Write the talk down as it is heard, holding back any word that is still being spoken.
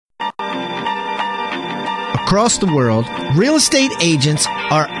across the world, real estate agents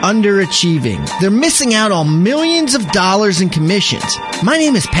are underachieving. They're missing out on millions of dollars in commissions. My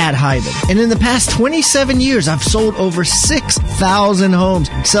name is Pat Hiban, and in the past 27 years, I've sold over 6,000 homes,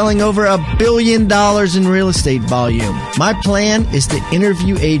 selling over $1 billion in real estate volume. My plan is to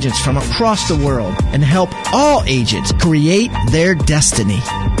interview agents from across the world and help all agents create their destiny.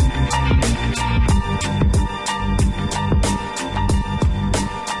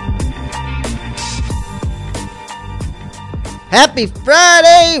 Happy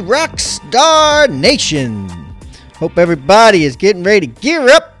Friday, Rockstar Nation! Hope everybody is getting ready to gear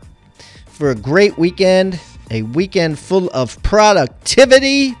up for a great weekend, a weekend full of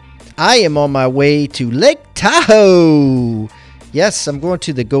productivity. I am on my way to Lake Tahoe. Yes, I'm going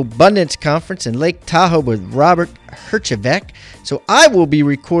to the GoBundance Conference in Lake Tahoe with Robert Herjavec. So I will be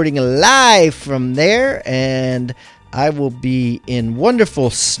recording live from there, and I will be in wonderful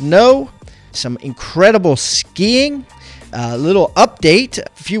snow, some incredible skiing. A little update. A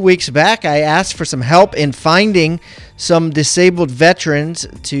few weeks back, I asked for some help in finding some disabled veterans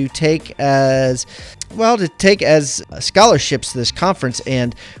to take as scholarships to this conference,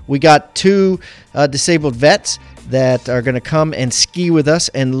 and we got 2 disabled vets that are going to come and ski with us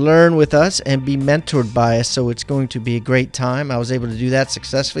and learn with us and be mentored by us. So it's going to be a great time. I was able to do that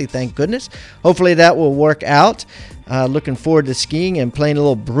successfully, thank goodness. Hopefully that will work out. Looking forward to skiing and playing a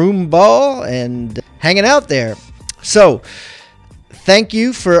little broom ball and hanging out there. So, thank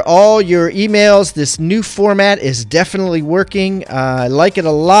you for all your emails. This new format is definitely working. I like it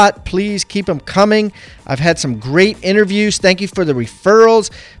a lot. Please keep them coming. I've had some great interviews. Thank you for the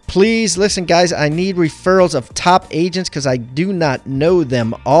referrals. Please listen, guys. I need referrals of top agents because I do not know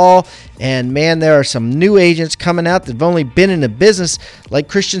them all. And man, there are some new agents coming out that've only been in the business, like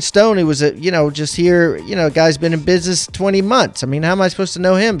Christian Stone, who was just here. Guy's been in business 20 months. I mean, how am I supposed to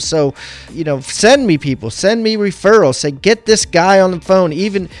know him? So, send me people, send me referrals. Say, get this guy on the phone,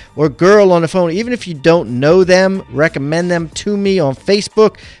 or girl on the phone. Even if you don't know them, recommend them to me on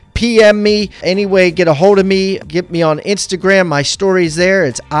Facebook. PM me. Anyway, get a hold of me. Get me on Instagram. My story's there.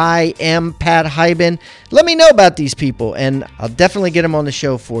 It's I am Pat Hiban. Let me know about these people, and I'll definitely get them on the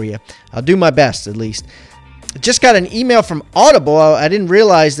show for you. I'll do my best, at least. Just got an email from Audible. I didn't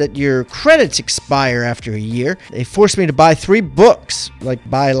realize that your credits expire after a year. They forced me to buy 3 books,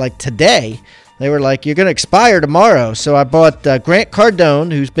 by today. They were like, you're going to expire tomorrow. So I bought Grant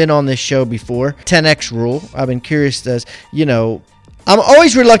Cardone, who's been on this show before, 10X Rule. I've been curious as, I'm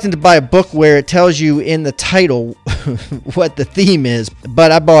always reluctant to buy a book where it tells you in the title what the theme is,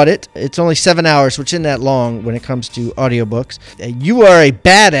 but I bought it. It's only 7 hours, which isn't that long when it comes to audiobooks. You Are a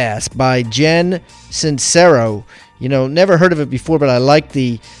Badass by Jen Sincero. Never heard of it before, but I like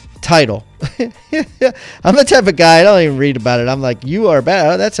the title. I'm the type of guy, I don't even read about it. I'm like, You Are Bad.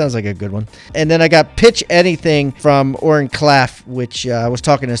 Oh, that sounds like a good one. And then I got Pitch Anything from Oren Klaff, which I was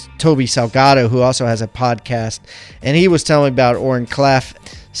talking to Toby Salgado, who also has a podcast, and he was telling me about Oren Klaff.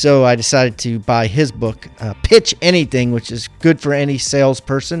 So I decided to buy his book, Pitch Anything, which is good for any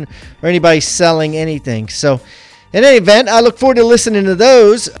salesperson or anybody selling anything. So in any event, I look forward to listening to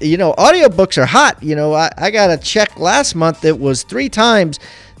those. Audiobooks are hot. I got a check last month that was 3 times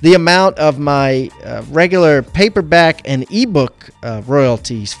the amount of my regular paperback and ebook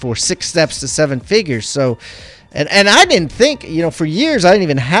royalties for 6 Steps to 7 Figures. So, and I didn't think, for years I didn't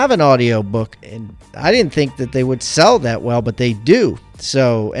even have an audio book, and I didn't think that they would sell that well, but they do.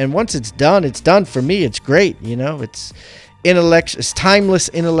 So, and once it's done for me. It's great. It's timeless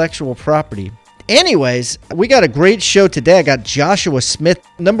intellectual property. Anyways, we got a great show today. I got Joshua Smith.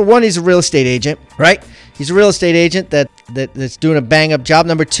 Number 1, he's a real estate agent, right? He's a real estate agent that's doing a bang-up job.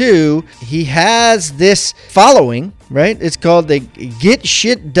 Number 2, he has this following, right? It's called the Get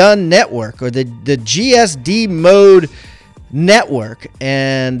Shit Done Network, or the GSD Mode Network,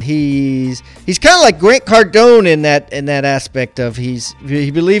 and he's kind of like Grant Cardone in that aspect of he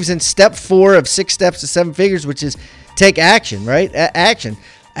believes in step 4 of 6 Steps to 7 Figures, which is take action, right?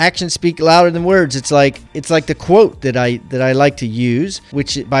 Actions speak louder than words. It's like the quote that I like to use,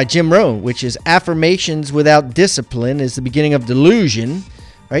 which by Jim Rohn, which is affirmations without discipline is the beginning of delusion.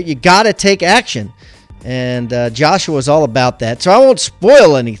 Right? You got to take action, and Joshua is all about that. So I won't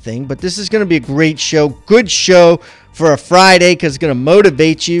spoil anything, but this is going to be a great show, good show for a Friday because it's going to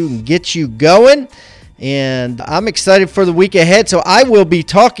motivate you and get you going. And I'm excited for the week ahead. So I will be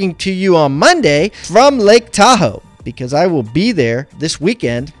talking to you on Monday from Lake Tahoe, because I will be there this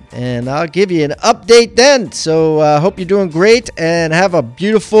weekend, and I'll give you an update then. So I hope you're doing great and have a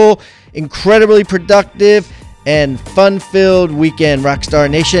beautiful, incredibly productive, and fun-filled weekend, Rockstar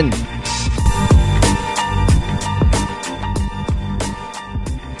Nation.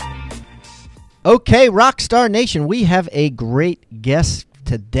 Okay, Rockstar Nation, we have a great guest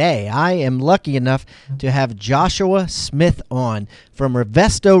today. I am lucky enough to have Joshua Smith on from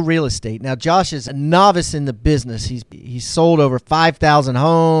Revesto Real Estate. Now, Josh is a novice in the business. He's sold over 5,000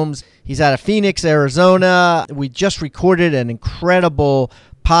 homes. He's out of Phoenix, Arizona. We just recorded an incredible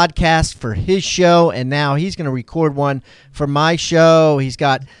podcast for his show, and now he's going to record one for my show. He's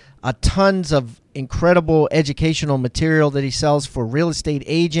got tons of incredible educational material that he sells for real estate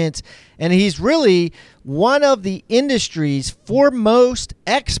agents, and he's really one of the industry's foremost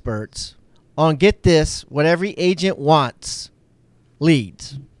experts on, get this, what every agent wants: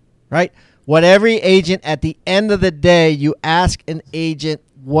 leads, right? What every agent, at the end of the day, you ask an agent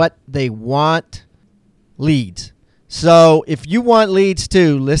what they want: leads. So if you want leads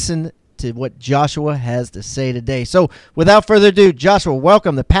too, listen to what Joshua has to say today. So without further ado, Joshua,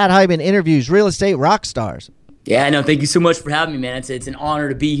 welcome to Pat Hiban Interviews Real Estate Rockstars. Yeah, no, thank you so much for having me, man. It's an honor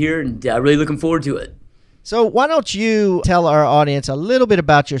to be here, and really looking forward to it. So why don't you tell our audience a little bit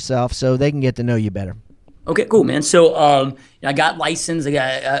about yourself so they can get to know you better? Okay, cool, man. So I got licensed.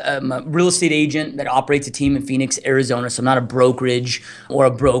 I'm a real estate agent that operates a team in Phoenix, Arizona. So I'm not a brokerage or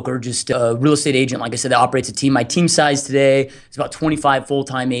a broker, just a real estate agent, like I said, that operates a team. My team size today is about 25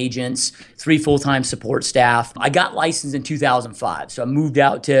 full-time agents, 3 full-time support staff. I got licensed in 2005. So I moved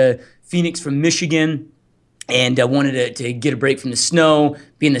out to Phoenix from Michigan, and I wanted to get a break from the snow,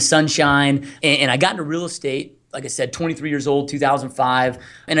 be in the sunshine. And I got into real estate, like I said, 23 years old, 2005.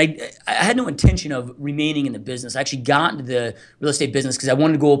 And I had no intention of remaining in the business. I actually got into the real estate business because I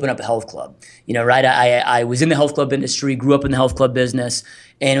wanted to go open up a health club. You know, right? I was in the health club industry, grew up in the health club business,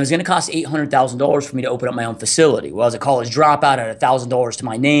 and it was going to cost $800,000 for me to open up my own facility. Well, I was a college dropout, I had $1,000 to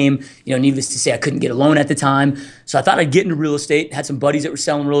my name. You know, needless to say, I couldn't get a loan at the time. So I thought I'd get into real estate. Had some buddies that were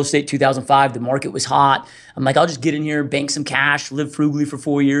selling real estate. 2005, the market was hot. I'm like, I'll just get in here, bank some cash, live frugally for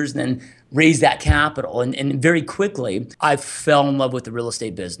 4 years, and then raise that capital. And very quickly, I fell in love with the real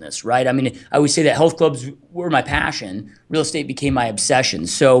estate business, right? I mean, I always say that health clubs were my passion. Real estate became my obsession.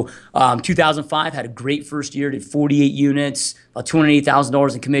 So 2005, had a great first year, did 48 units, about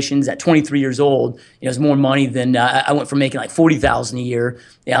 $280,000 in commissions. At 23 years old, it was more money than I went from making like $40,000 a year,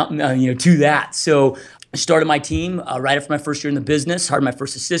 to that. So I started my team right after my first year in the business, hired my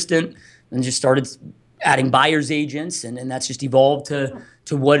first assistant, and just started adding buyer's agents, and that's just evolved to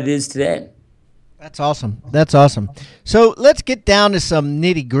what it is today. That's awesome. That's awesome. So let's get down to some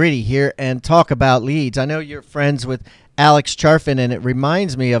nitty gritty here and talk about leads. I know you're friends with Alex Charfen, and it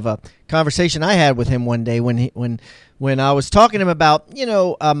reminds me of a conversation I had with him one day when I was talking to him about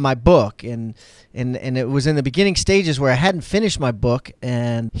my book, and it was in the beginning stages where I hadn't finished my book,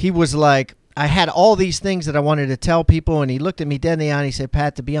 and he was like, I had all these things that I wanted to tell people, and he looked at me dead in the eye and he said,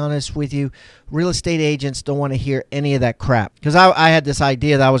 Pat, to be honest with you, real estate agents don't want to hear any of that crap. Because I had this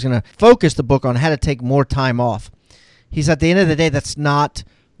idea that I was going to focus the book on how to take more time off. He said, at the end of the day, that's not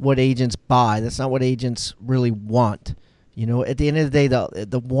what agents buy. That's not what agents really want. You know, at the end of the day,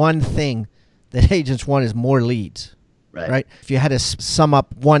 the one thing that agents want is more leads, right? If you had to sum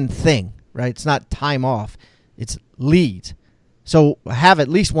up one thing, right, it's not time off, it's leads. So have at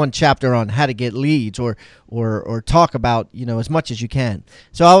least one chapter on how to get leads, or talk about as much as you can.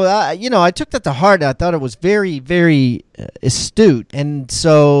 So I took that to heart. I thought it was very, very astute, and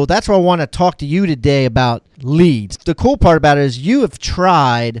so that's why I want to talk to you today about leads. The cool part about it is you have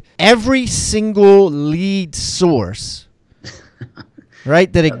tried every single lead source,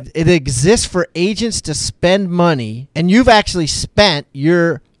 right? That it exists for agents to spend money, and you've actually spent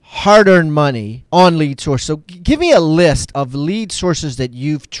your hard-earned money on lead source. So give me a list of lead sources that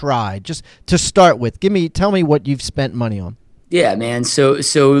you've tried, just to start with. Tell me what you've spent money on. Yeah, man. So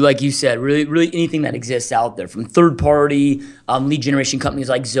like you said, really anything that exists out there, from third-party lead generation companies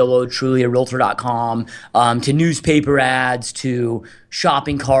like Zillow, Trulia, Realtor.com, to newspaper ads, to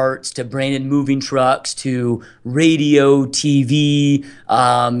shopping carts, to branded moving trucks, to radio, TV.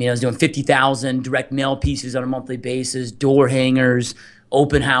 I was doing 50,000 direct mail pieces on a monthly basis, door hangers,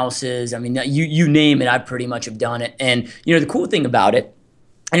 open houses. I mean, you name it, I pretty much have done it. And the cool thing about it,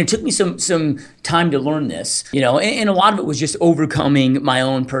 and it took me some time to learn this, and a lot of it was just overcoming my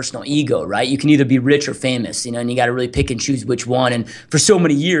own personal ego, right? You can either be rich or famous, and you got to really pick and choose which one. And for so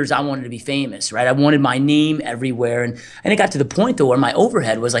many years, I wanted to be famous, right? I wanted my name everywhere. And it got to the point though where my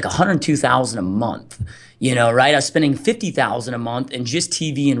overhead was like $102,000 a month, right? I was spending $50,000 a month in just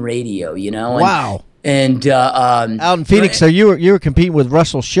TV and radio, Wow. And out in Phoenix, so you were competing with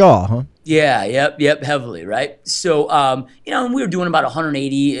Russell Shaw, huh? Yeah, yep, heavily, right? So, and we were doing about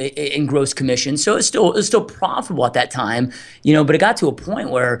 180 in gross commission, so it's still profitable at that time, But it got to a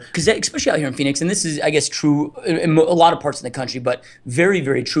point where, because especially out here in Phoenix, and this is, I guess, true in a lot of parts of the country, but very,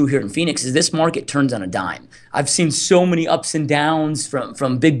 very true here in Phoenix, is this market turns on a dime. I've seen so many ups and downs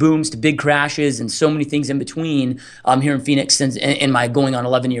from big booms to big crashes, and so many things in between here in Phoenix since in my going on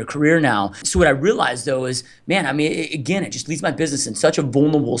 11-year career now. So what I realized though is, man, I mean, again, it just leaves my business in such a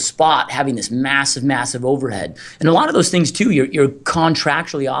vulnerable spot, having this massive overhead. And a lot of those things too, you're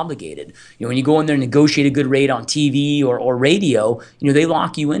contractually obligated. When you go in there and negotiate a good rate on TV or radio, they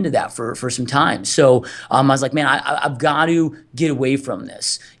lock you into that for some time. So I was like, man, I've got to get away from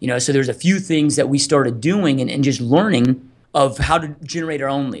this. So there's a few things that we started doing and just learning of how to generate our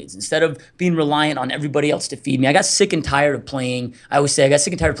own leads instead of being reliant on everybody else to feed me. I got sick and tired of playing. I always say I got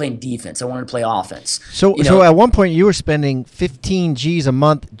sick and tired of playing defense. I wanted to play offense. So at one point you were spending 15 G's a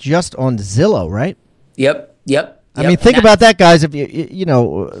month just on Zillow, right? Yep. I mean, think about that, guys. If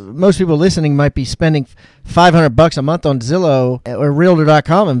most people listening might be spending $500 a month on Zillow or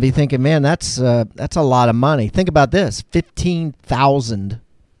Realtor.com and be thinking, man, that's a lot of money. Think about this, $15,000.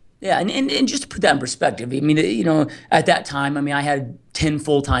 Yeah, and just to put that in perspective, I mean, at that time, I mean, I had 10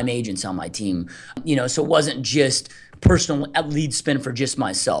 full-time agents on my team, so it wasn't just personal lead spend for just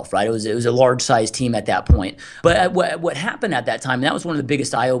myself, right? It was a large-sized team at that point. But what happened at that time, and that was one of the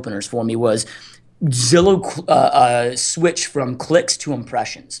biggest eye-openers for me, was Zillow switched from clicks to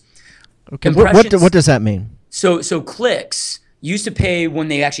impressions. Okay, what does that mean? So clicks used to pay when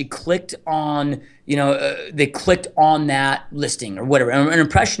they actually clicked on, they clicked on that listing or whatever. And an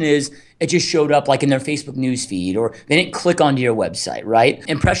impression is it just showed up like in their Facebook news feed, or they didn't click onto your website, right?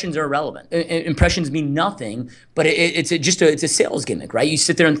 Impressions are irrelevant. Impressions mean nothing, but it's a sales gimmick, right? You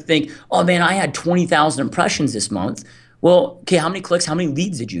sit there and think, oh man, I had 20,000 impressions this month. Well, okay, how many clicks, how many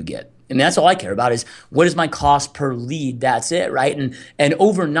leads did you get? And that's all I care about is what is my cost per lead? That's it, right? And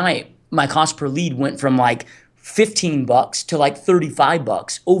overnight, my cost per lead went from like $15 to like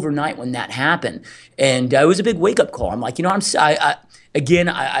 $35 overnight when that happened. And it was a big wake-up call. I'm like, I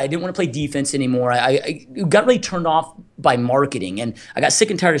didn't want to play defense anymore. I got really turned off by marketing, and I got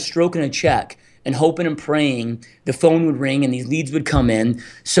sick and tired of stroking a check and hoping and praying the phone would ring and these leads would come in.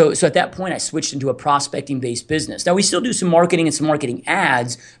 So at that point, I switched into a prospecting-based business. Now, we still do some marketing and some marketing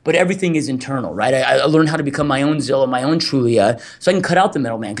ads, but everything is internal, right? I learned how to become my own Zillow, my own Trulia, so I can cut out the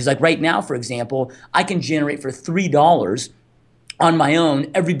middleman. Because like right now, for example, I can generate for $3 on my own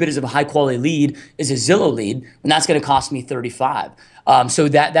every bit as of a high-quality lead is a Zillow lead, and that's going to cost me $35. So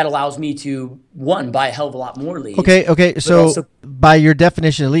that allows me to, one, buy a hell of a lot more leads. Okay. So also, by your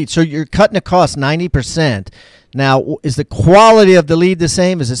definition of lead, so you're cutting the cost 90%. Now, is the quality of the lead the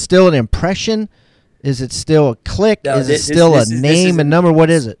same? Is it still an impression? Is it still a click? No, is it still a name and number?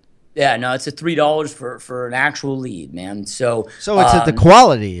 What is it? Yeah, no, it's a $3 for an actual lead, man. So it's the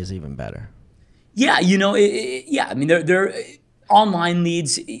quality is even better. Yeah, I mean, they're online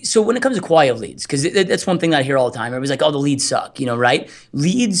leads. So when it comes to quality of leads, because that's one thing that I hear all the time. Everybody's like, oh, the leads suck, right?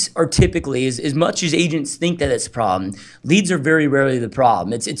 Leads are typically, as much as agents think that it's a problem, leads are very rarely the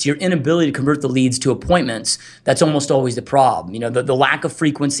problem. It's your inability to convert the leads to appointments that's almost always the problem. The lack of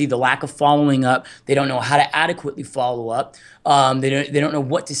frequency, the lack of following up. They don't know how to adequately follow up. They don't know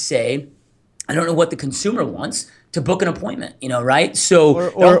what to say. I don't know what the consumer wants to book an appointment, right?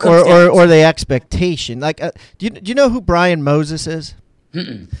 So or the expectation. Like, do you know who Brian Moses is?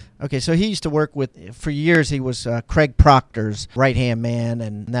 Mm-mm. Okay, so he used to work with, for years he was Craig Proctor's right-hand man,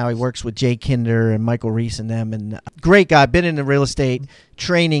 and now he works with Jay Kinder and Michael Reese and them. And great guy, been in the real estate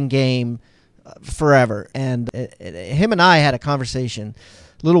training game forever. And him and I had a conversation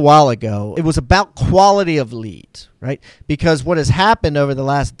a little while ago. It was about quality of leads, right? Because what has happened over the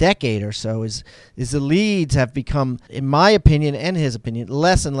last decade or so is the leads have become, in my opinion and his opinion,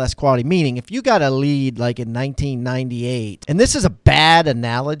 less and less quality. Meaning, if you got a lead like in 1998, and this is a bad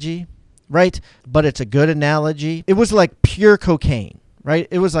analogy, right? But it's a good analogy. It was like pure cocaine. Right?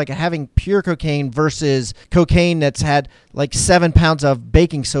 It was like having pure cocaine versus cocaine that's had like 7 pounds of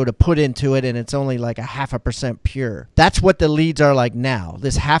baking soda put into it and it's only like 0.5% pure. That's what the leads are like now.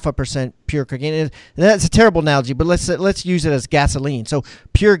 This 0.5% pure cocaine. And that's a terrible analogy, but let's use it as gasoline. So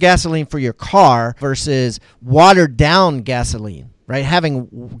pure gasoline for your car versus watered down gasoline. Right?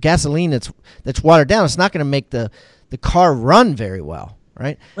 Having gasoline that's watered down, it's not going to make the car run very well.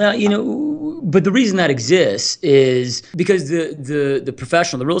 Right? Well, but the reason that exists is because the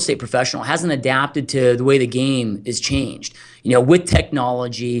professional, the real estate professional, hasn't adapted to the way the game is changed. With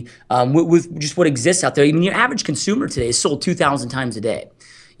technology, with just what exists out there. I mean, your average consumer today is sold 2,000 times a day.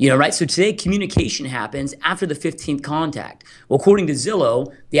 Right? So today, communication happens after the 15th contact. Well, according to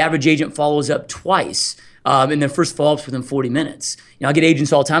Zillow, the average agent follows up twice in their first follow-ups within 40 minutes. I get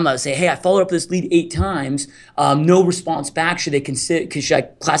agents all the time that say, hey, I followed up this lead 8 times, no response back. Should I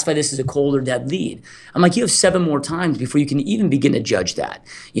classify this as a cold or dead lead? I'm like, you have 7 more times before you can even begin to judge that.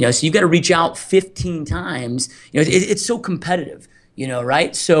 So you've got to reach out 15 times. It's so competitive.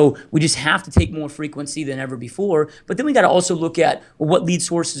 Right? So we just have to take more frequency than ever before. But then we got to also look at, well, what lead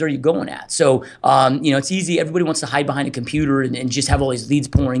sources are you going at? So, it's easy. Everybody wants to hide behind a computer and just have all these leads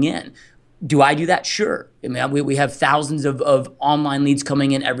pouring in. Do I do that? Sure. I mean, we have thousands of online leads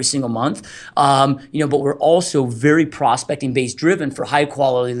coming in every single month. But we're also very prospecting based driven for high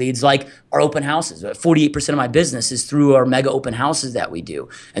quality leads like our open houses. 48% of my business is through our mega open houses that we do.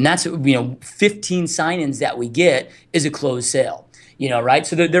 And that's, 15 sign-ins that we get is a closed sale. Right?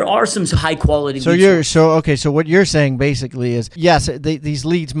 So there are some high quality. So what you're saying basically is, yes, these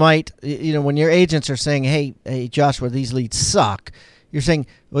leads might, when your agents are saying, hey, Joshua, these leads suck. You're saying,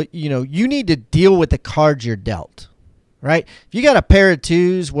 well, you need to deal with the cards you're dealt, right? If you got a pair of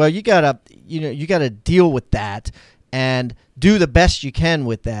 2s, well, you gotta deal with that and do the best you can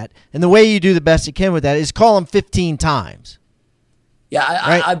with that. And the way you do the best you can with that is call them 15 times. Yeah,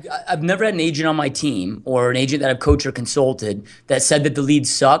 I've never had an agent on my team or an agent that I've coached or consulted that said that the lead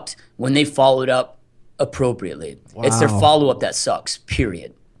sucked when they followed up appropriately. Wow. It's their follow-up that sucks,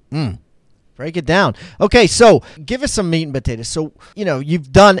 period. Break it down. Okay, so give us some meat and potatoes. So,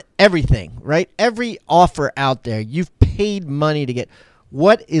 you've done everything, right? Every offer out there, you've paid money to get.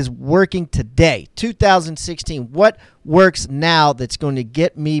 What is working today, 2016? What works now that's going to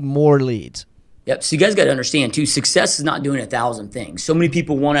get me more leads? Yep. So you guys got to understand too, success is not doing 1,000 things. So many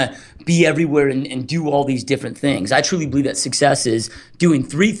people want to be everywhere and do all these different things. I truly believe that success is doing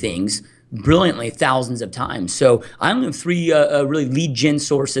 3 things brilliantly thousands of times. So I only have 3 really lead gen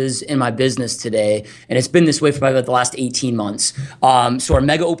sources in my business today, and it's been this way for probably about the last 18 months. So our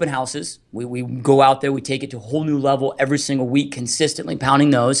mega open houses, we go out there, we take it to a whole new level every single week, consistently pounding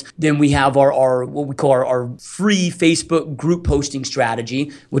those. Then we have our what we call our free Facebook group posting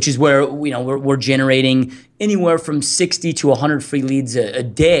strategy, which is where we're generating anywhere from 60 to 100 free leads a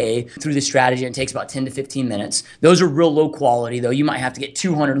day through the strategy. And it takes about 10 to 15 minutes. Those are real low quality, though. You might have to get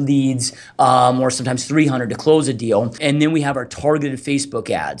 200 leads or sometimes 300 to close a deal. And then we have our targeted Facebook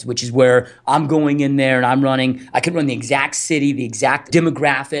ads, which is where I'm going in there and I can run the exact city, the exact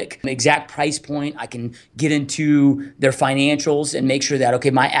demographic, the exact price point. I can get into their financials and make sure that, okay,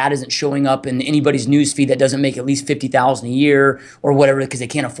 my ad isn't showing up in anybody's news feed that doesn't make at least $50,000 a year or whatever because they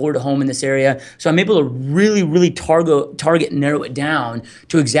can't afford a home in this area. So I'm able to really target and narrow it down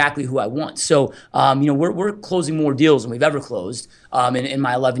to exactly who I want. So, we're closing more deals than we've ever closed in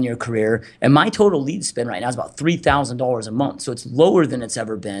my 11-year career. And my total lead spend right now is about $3,000 a month. So it's lower than it's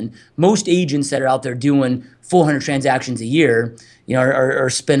ever been. Most agents that are out there doing 400 transactions a year, are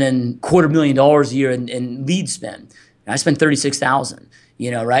spending $250,000 a year in lead spend. And I spend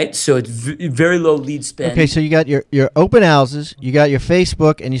 $36,000. Right? So it's very low lead spend. Okay, so you got your open houses, you got your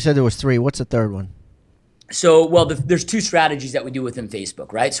Facebook, and you said there was 3. What's the third one? So, there's 2 strategies that we do within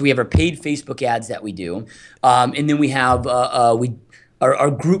Facebook, right? So we have our paid Facebook ads that we do, and then we have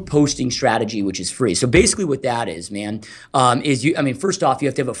our group posting strategy, which is free. So basically what that is, man, first off, you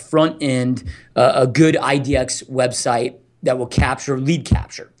have to have a front end, a good IDX website that will lead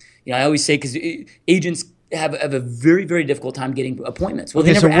capture. I always say, because agents have a very, very difficult time getting appointments. Well,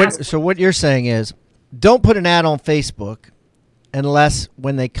 so what you're saying is, don't put an ad on Facebook unless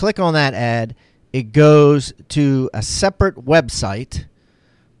when they click on that ad, it goes to a separate website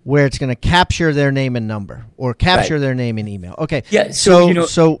where it's going to capture their name and number or capture their name and email. Okay. Yeah.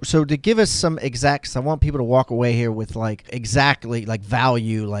 So to give us some exacts, I want people to walk away here with exactly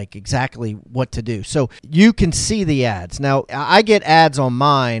value, exactly what to do. So you can see the ads. Now, I get ads on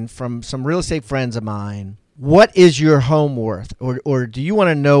mine from some real estate friends of mine. What is your home worth? Or do you want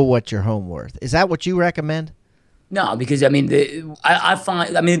to know what your home worth? Is that what you recommend? No, because I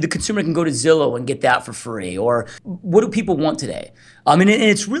find the consumer can go to Zillow and get that for free. Or what do people want today? And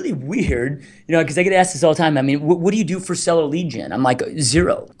it's really weird, because I get asked this all the time. What do you do for seller lead gen? I'm like,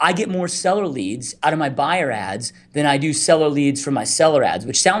 0. I get more seller leads out of my buyer ads than I do seller leads from my seller ads,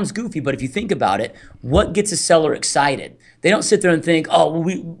 which sounds goofy, but if you think about it, what gets a seller excited? They don't sit there and think, oh,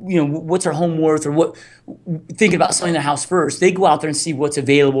 well, what's our home worth, or what, thinking about selling their house first. They go out there and see what's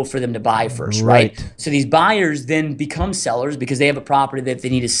available for them to buy first, right? So these buyers then become sellers because they have a property that they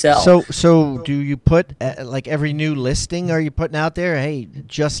need to sell. So do you put every new listing? Are you putting out there, hey,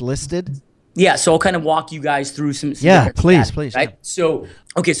 just listed? Yeah, so I'll kind of walk you guys through some yeah, please. Right? Yeah. So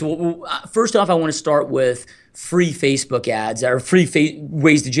Okay, so first off, I want to start with free Facebook ads or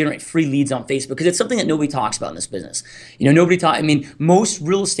ways to generate free leads on Facebook because it's something that nobody talks about in this business. I mean, most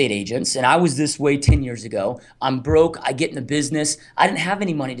real estate agents, and I was this way 10 years ago. I'm broke. I get in the business. I didn't have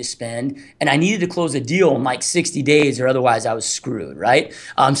any money to spend, and I needed to close a deal in like 60 days, or otherwise I was screwed. Right?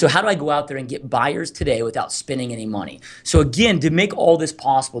 So how do I go out there and get buyers today without spending any money? So again, to make all this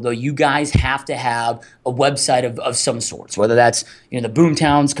possible, though, you guys have to have a website of some sorts, whether that's the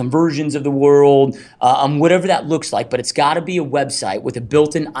Boomtowns, Conversions of the world, whatever that looks like, but it's got to be a website with a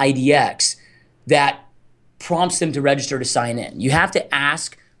built-in IDX that prompts them to register to sign in. You have to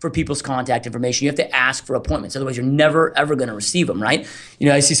ask for people's contact information. You have to ask for appointments. Otherwise, you're never, ever going to receive them, right?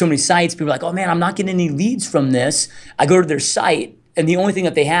 I see so many sites, people are like, oh man, I'm not getting any leads from this. I go to their site, and the only thing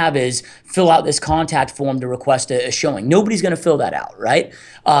that they have is fill out this contact form to request a showing. Nobody's going to fill that out, right?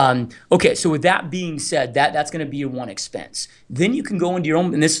 Okay, so with that being said, that's going to be your one expense. Then you can go into your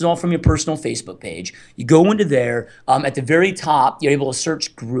own, and this is all from your personal Facebook page. You go into there. At the very top, you're able to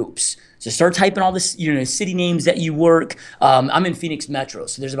search groups. So start typing all this, city names that you work. I'm in Phoenix Metro,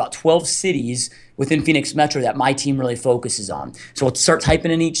 so there's about 12 cities within Phoenix Metro that my team really focuses on. So we'll start typing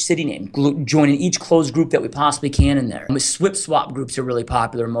in each city name, joining each closed group that we possibly can in there. Swip swap groups are really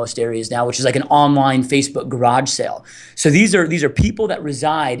popular in most areas now, which is like an online Facebook garage sale. So these are people that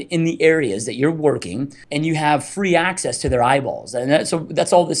reside in the areas that you're working, and you have free access to their eyeballs. And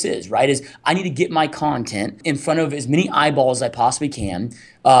that's all this is, right? Is I need to get my content in front of as many eyeballs as I possibly can.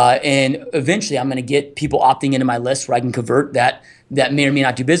 And eventually I'm going to get people opting into my list where I can convert that may or may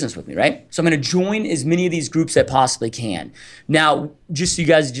not do business with me, right? So I'm going to join as many of these groups as I possibly can. Now, just so you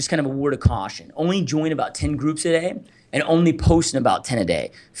guys, just kind of a word of caution, only join about 10 groups a day and only post in about 10 a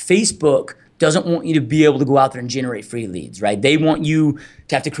day. Facebook doesn't want you to be able to go out there and generate free leads, right? They want you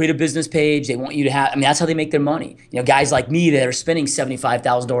to have to create a business page. They want you to have, that's how they make their money. Guys like me that are spending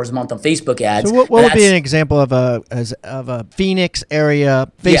 $75,000 a month on Facebook ads. So what would be an example of a Phoenix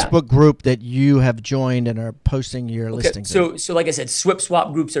area Facebook group that you have joined and are posting your listings? So like I said, Swip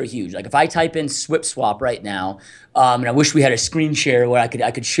Swap groups are huge. Like if I type in Swip Swap right now, and I wish we had a screen share where I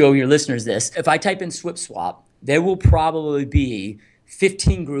could show your listeners this. If I type in Swip Swap, there will probably be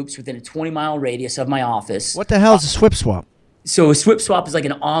 15 groups within a 20-mile radius of my office. What the hell is a Swip Swap? So a Swip Swap is like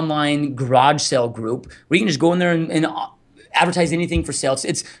an online garage sale group where you can just go in there and advertise anything for sale.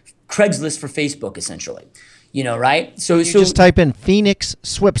 It's Craigslist for Facebook, essentially. Right? So just type in Phoenix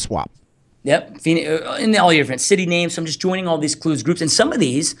Swip Swap. Yep, Phoenix, and all your different city names. So I'm just joining all these groups, and some of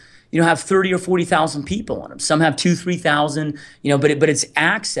these have 30 or 40,000 people on them. Some have 2,000-3,000, but it's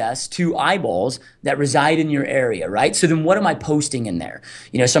access to eyeballs that reside in your area, right? So then what am I posting in there?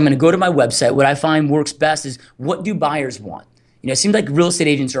 So I'm going to go to my website. What I find works best is, what do buyers want? It seems like real estate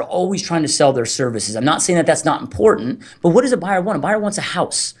agents are always trying to sell their services. I'm not saying that that's not important, but what does a buyer want? A buyer wants a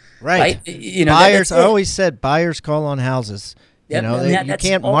house, right? Buyers, I always said buyers call on houses. Yep, you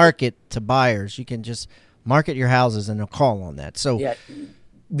can't market to buyers. You can just market your houses and they'll call on that. So yeah.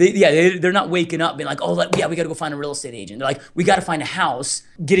 They're not waking up being like, oh, we got to go find a real estate agent. They're like, we got to find a house.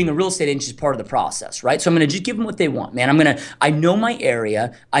 Getting a real estate agent is part of the process, right? So I'm going to just give them what they want, man. I know my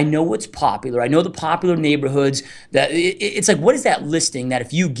area. I know what's popular. I know the popular neighborhoods. It's like, what is that listing that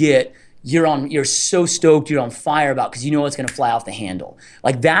if you get, you're so stoked, you're on fire about, because you know it's going to fly off the handle.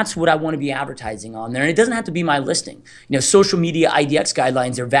 Like, that's what I want to be advertising on there. And it doesn't have to be my listing. Social media IDX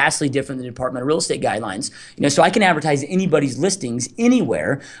guidelines are vastly different than the Department of Real Estate guidelines. So I can advertise anybody's listings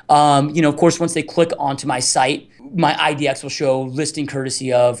anywhere. Of course, once they click onto my site, my IDX will show listing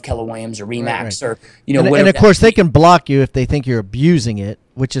courtesy of Keller Williams or Remax, or whatever. And of course, they can block you if they think you're abusing it,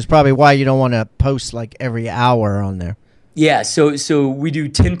 which is probably why you don't want to post like every hour on there. Yeah, so we do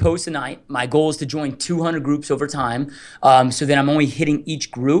 10 posts a night. My goal is to join 200 groups over time. So then I'm only hitting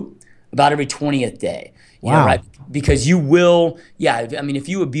each group about every 20th day. Wow. Right? Because you will, if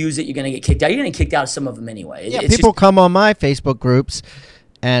you abuse it, you're going to get kicked out. You're going to get kicked out of some of them anyway. Yeah, people come on my Facebook groups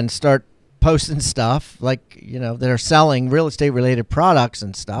and start posting stuff like, that are selling real estate related products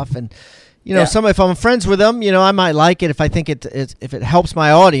and stuff. And if I'm friends with them, I might like it if I think if it helps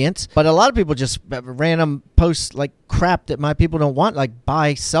my audience. But a lot of people just random post like crap that my people don't want, like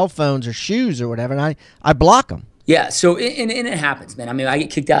buy cell phones or shoes or whatever, and I block them. Yeah, so and it happens, man. I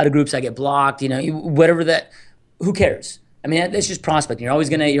get kicked out of groups, I get blocked, whatever that. Who cares? That's just prospecting. You're always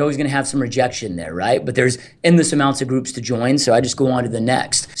gonna have some rejection there, right? But there's endless amounts of groups to join, so I just go on to the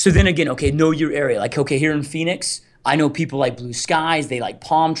next. So then again, know your area. Like, here in Phoenix, I know people like blue skies, they like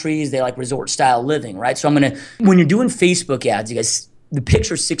palm trees, they like resort style living, right? So when you're doing Facebook ads, you guys, the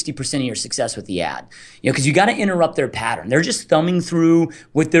picture's 60% of your success with the ad, because you got to interrupt their pattern. They're just thumbing through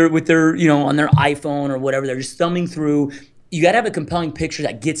with their on their iPhone or whatever. They're just thumbing through you got to have a compelling picture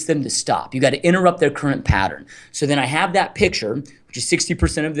that gets them to stop. You got to interrupt their current pattern. So then I have that picture, which is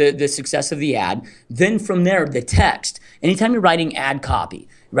 60% of the success of the ad. Then from there, the text. Anytime you're writing ad copy,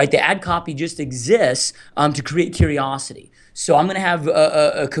 right? The ad copy just exists to create curiosity. So I'm going to have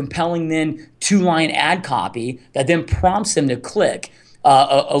a compelling then 2-line ad copy that then prompts them to click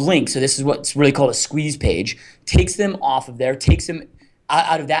a link. So this is what's really called a squeeze page. Takes them off of there, takes them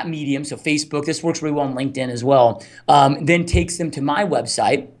out of that medium, so Facebook, this works really well on LinkedIn as well, then takes them to my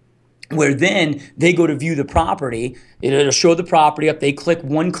website, where then they go to view the property. It'll show the property up. They click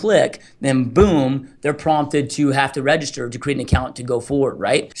one click, then boom, they're prompted to have to register to create an account to go forward,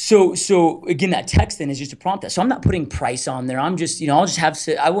 right? So again, that text then is just a prompt that. So I'm not putting price on there. I'm just, I'll just have,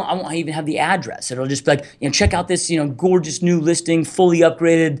 I won't even have the address. It'll just be like, check out this, gorgeous new listing, fully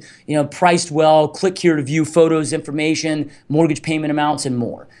upgraded, priced well, click here to view photos, information, mortgage payment amounts, and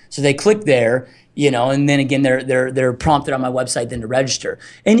more. So they click there. And then again, they're prompted on my website then to register.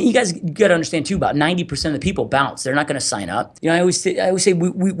 And you guys got to understand too, about 90% of the people bounce. They're not going to sign up. I always say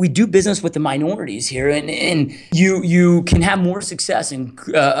we do business with the minorities here, and you can have more success and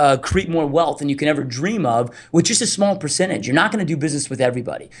create more wealth than you can ever dream of with just a small percentage. You're not going to do business with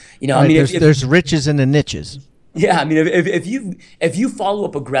everybody. Right, there's riches in the niches. Yeah, if you follow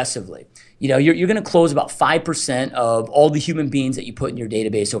up aggressively, you're going to close about 5% of all the human beings that you put in your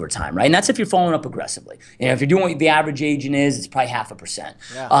database over time, right? And that's if you're following up aggressively. If you're doing what the average agent is, it's probably 0.5%.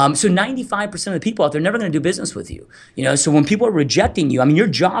 Yeah. So 95% of the people out there are never going to do business with you. So when people are rejecting you, your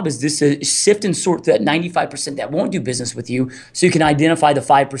job is this to sift and sort that 95% that won't do business with you, so you can identify the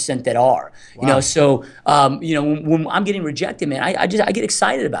 5% that are. Wow. When I'm getting rejected, man, I get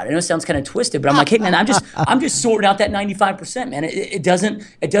excited about it. I know it sounds kind of twisted, but I'm like, hey, man, I'm just sorting out that 95%, man. It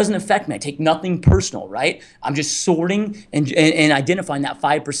doesn't affect me. I take nothing personal, right? I'm just sorting and identifying that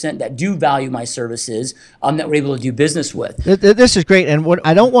 5% that do value my services that we're able to do business with. This is great. And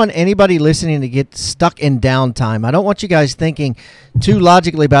I don't want anybody listening to get stuck in downtime. I don't want you guys thinking too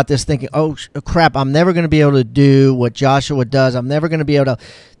logically about this, thinking, oh, crap, I'm never going to be able to do what Joshua does. I'm never going to be able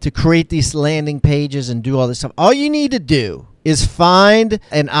to create these landing pages and do all this stuff. All you need to do is find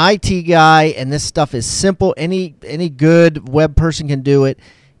an IT guy, and this stuff is simple. Any good web person can do it.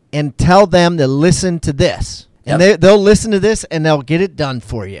 And tell them to listen to this. And they'll listen to this, and they'll get it done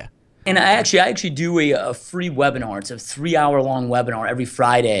for you. And I actually do a free webinar. It's a 3-hour-long webinar every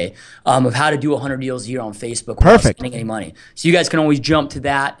Friday of how to do 100 deals a year on Facebook without spending any money. So you guys can always jump to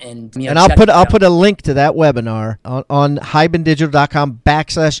that and I'll put a link to that webinar on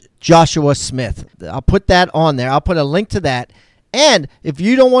hibandigital.com/Joshua Smith. I'll put that on there. I'll put a link to that. And if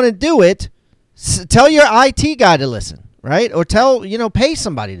you don't want to do it, tell your IT guy to listen. Right? Or pay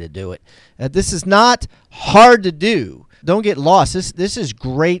somebody to do it. This is not hard to do. Don't get lost. This is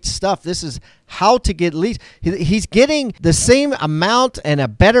great stuff. This is how to get leads. He's getting the same amount and a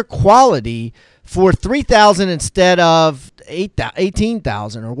better quality for $3,000 instead of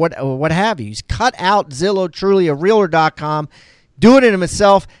 $18,000 or what have you. He's cut out Zillow, Truly, or Realtor.com, doing it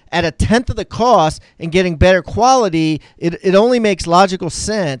himself at 1/10 of the cost and getting better quality. It only makes logical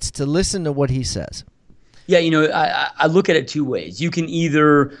sense to listen to what he says. Yeah, I look at it two ways. You can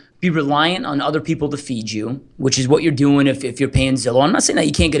either be reliant on other people to feed you, which is what you're doing if you're paying Zillow. I'm not saying that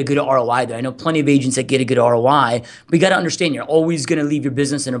you can't get a good ROI there. I know plenty of agents that get a good ROI, but you got to understand you're always going to leave your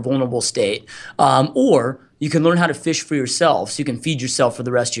business in a vulnerable state. Or you can learn how to fish for yourself so you can feed yourself for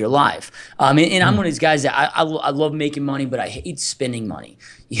the rest of your life. And I'm one of these guys that I love making money, but I hate spending money.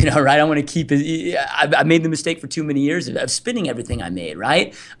 Right? I want to keep it. I made the mistake for too many years of spending everything I made,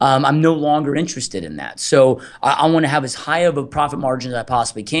 right? I'm no longer interested in that. So I want to have as high of a profit margin as I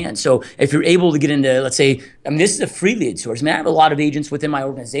possibly can. So if you're able to get into, let's say, this is a free lead source. I have a lot of agents within my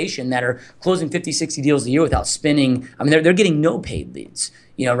organization that are closing 50, 60 deals a year without spending. They're getting no paid leads.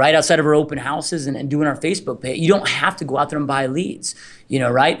 Right outside of our open houses and doing our Facebook page. You don't have to go out there and buy leads,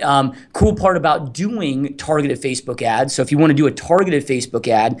 right? Cool part about doing targeted Facebook ads. So if you want to do a targeted Facebook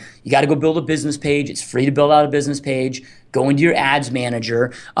ad, you got to go build a business page. It's free to build out a business page. Go into your ads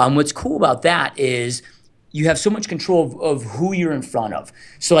manager. What's cool about that is you have so much control of who you're in front of.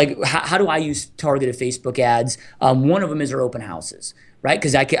 So how do I use targeted Facebook ads? One of them is our open houses. Right?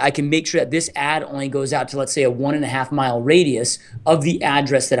 Because I can make sure that this ad only goes out to, let's say, a 1.5 mile radius of the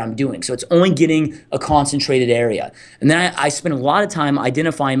address that I'm doing. So it's only getting a concentrated area. And then I spend a lot of time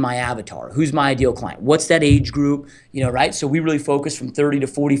identifying my avatar. Who's my ideal client? What's that age group? Right? So we really focus from 30 to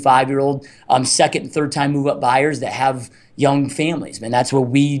 45-year-old second and third time move-up buyers that have young families. Man, that's where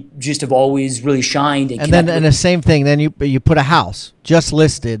we just have always really shined. And then the same thing, then you put a house just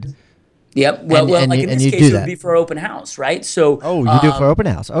listed Yep. Well, like in this case, it would be for open house, right? So, you do it for open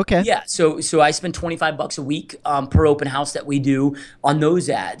house. Okay. Yeah. So I spend $25 a week per open house that we do on those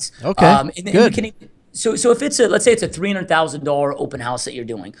ads. Okay. Good. So if it's let's say it's a $300,000 open house that you're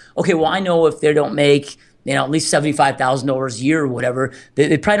doing. Okay. Well, I know if they don't make at least $75,000 a year or whatever,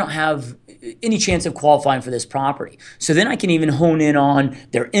 they probably don't have any chance of qualifying for this property. So then I can even hone in on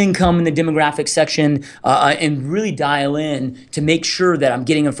their income in the demographic section and really dial in to make sure that I'm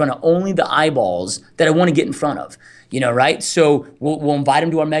getting in front of only the eyeballs that I want to get in front of. Right? So we'll invite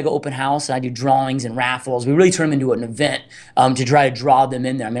them to our mega open house, and I do drawings and raffles. We really turn them into an event to try to draw them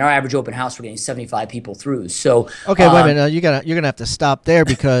in there. I mean, our average open house, we're getting 75 people through. So okay, wait a minute. You're gonna have to stop there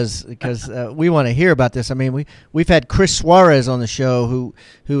because we want to hear about this. I mean, we've had Chris Suarez on the show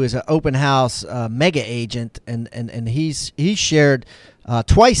who is an open house mega agent, and he's shared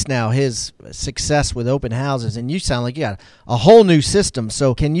twice now his success with open houses, and you sound like you got a whole new system.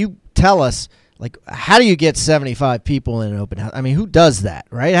 So can you tell us? Like, how do you get 75 people in an open house? I mean, who does that,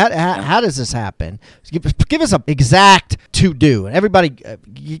 right? How does this happen? Give us an exact to-do. And everybody,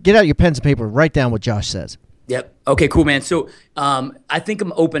 get out your pens and paper, write down what Josh says. Yep. Okay, cool, man. So I think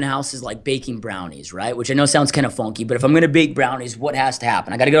of open houses like baking brownies, right? Which I know sounds kind of funky, but if I'm going to bake brownies, what has to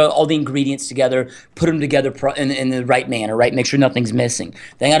happen? I got to get all the ingredients together, put them together in the right manner, right? Make sure nothing's missing.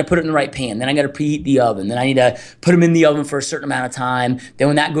 Then I got to put it in the right pan. Then I got to preheat the oven. Then I need to put them in the oven for a certain amount of time. Then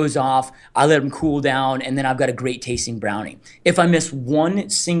when that goes off, I let them cool down, and then I've got a great tasting brownie. If I miss one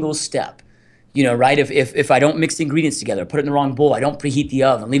single step, right? If I don't mix the ingredients together, put it in the wrong bowl, I don't preheat the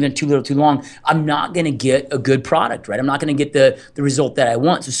oven, leave it too long, I'm not going to get a good product, right? I'm not going to get the result that I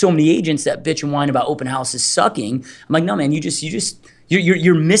want. So many agents that bitch and whine about open houses sucking. I'm like, no, man,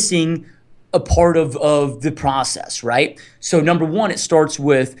 you're missing a part of the process, right? So number one, it starts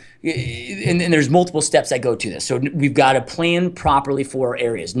with, and there's multiple steps that go to this. So we've got to plan properly for our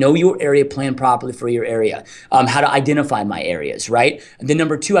areas. Know your area, plan properly for your area. How to identify my areas, right? And then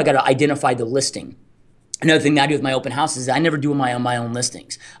number two, I got to identify the listing. Another thing that I do with my open houses is I never do my own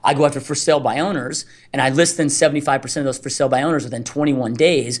listings. I go after for sale by owners, and I list then 75% of those for sale by owners within 21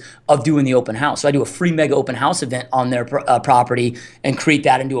 days of doing the open house. So I do a free mega open house event on their property and create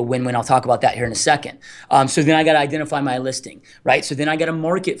that into a win-win. I'll talk about that here in a second. So then I got to identify my listing, right? So then I got to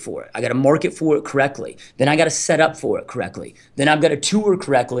market for it. I got to market for it correctly. Then I got to set up for it correctly. Then I've got to tour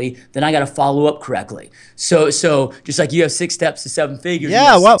correctly. Then I got to follow up correctly. So just like you have 6 steps to 7 figures.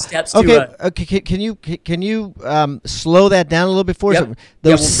 Yeah, well, 6 steps okay. Can you slow that down a little bit for us? Yep.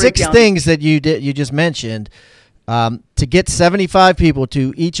 Those 6 things that you just mentioned to get 75 people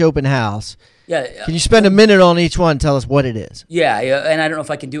to each open house. Yeah. Can you spend a minute on each one and tell us what it is? Yeah, and I don't know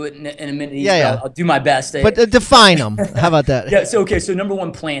if I can do it in a minute. I'll do my best. But define them. How about that? Yeah, so number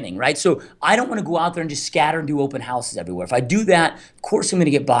one, planning, right? So I don't want to go out there and just scatter and do open houses everywhere. If I do that, of course I'm going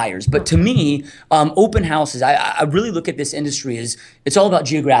to get buyers. But to me, open houses, I really look at this industry as it's all about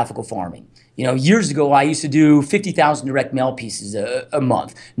geographical farming. Years ago, I used to do 50,000 direct mail pieces a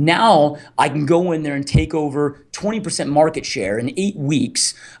month. Now, I can go in there and take over 20% market share in 8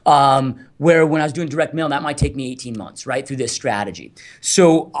 weeks, where when I was doing direct mail, that might take me 18 months, right, through this strategy.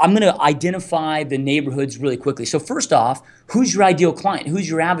 So I'm going to identify the neighborhoods really quickly. So first off, who's your ideal client? Who's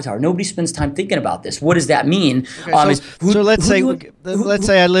your avatar? Nobody spends time thinking about this. What does that mean? Okay, so let's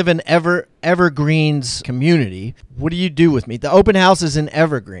say I live in Evergreens community. What do you do with me? The open house is in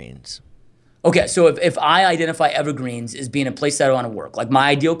Evergreens. Okay, so if I identify Evergreens as being a place that I want to work, like my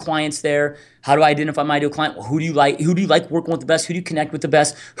ideal client's there, how do I identify my ideal client? Well, who do you like working with the best? Who do you connect with the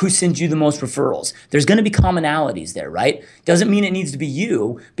best? Who sends you the most referrals? There's going to be commonalities there, right? Doesn't mean it needs to be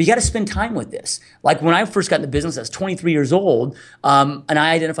you, but you got to spend time with this. Like when I first got in the business, I was 23 years old, and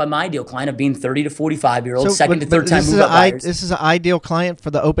I identified my ideal client of being 30 to 45-year-olds, second to third time move-up buyers. This is an ideal client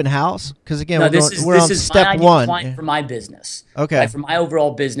for the open house? Because again, this is step my ideal one. Client for my business. Okay. Right, for my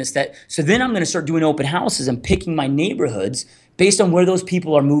overall business. So then I'm going to start doing open houses and picking my neighborhoods based on where those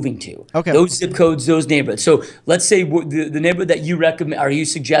people are moving to. Okay. Those zip codes, those neighborhoods. So let's say the neighborhood that you recommend or you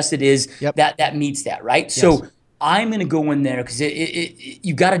suggested is that meets that, right? Yes. So I'm going to go in there because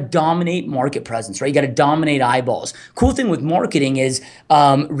you got to dominate market presence, right? You got to dominate eyeballs. Cool thing with marketing is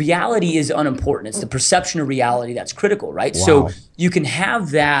reality is unimportant. It's the perception of reality that's critical, right? Wow. So you can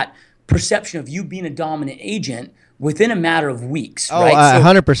have that perception of you being a dominant agent within a matter of weeks, right? I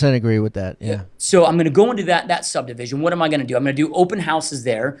 100% agree with that, yeah. So I'm going to go into that subdivision. What am I going to do? I'm going to do open houses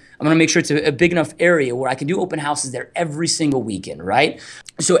there. I'm going to make sure it's a big enough area where I can do open houses there every single weekend, right?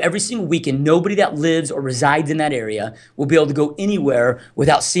 So every single weekend, nobody that lives or resides in that area will be able to go anywhere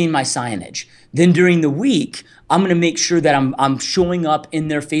without seeing my signage. Then during the week, I'm going to make sure that I'm showing up in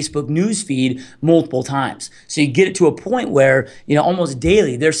their Facebook news feed multiple times. So you get it to a point where, almost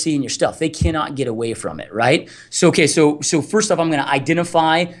daily they're seeing your stuff. They cannot get away from it, right? So, okay, so first off, I'm going to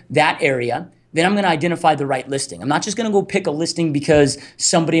identify that area. Then I'm going to identify the right listing. I'm not just going to go pick a listing because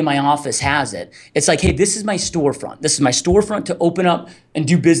somebody in my office has it. It's like, hey, this is my storefront. This is my storefront to open up and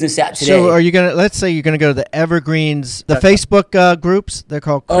do business at today. So are you going to, let's say you're going to go to the Evergreens, the Facebook groups, they're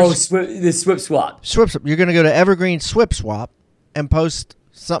called. The Swip Swap. You're going to go to Evergreen Swip Swap and post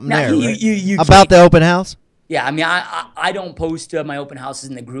something now, there, you about the open house? Yeah, I mean, I don't post my open houses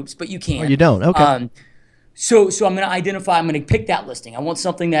in the groups, but you can. Oh, you don't? Okay. So I'm going to identify, I'm going to pick that listing. I want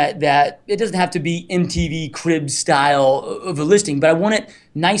something that it doesn't have to be MTV crib style of a listing, but I want it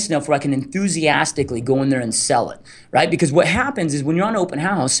nice enough where I can enthusiastically go in there and sell it, right? Because what happens is when you're on open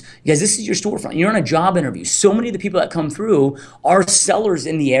house, guys, this is your storefront. You're on a job interview. So many of the people that come through are sellers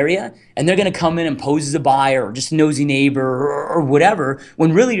in the area, and they're going to come in and pose as a buyer or just a nosy neighbor or whatever,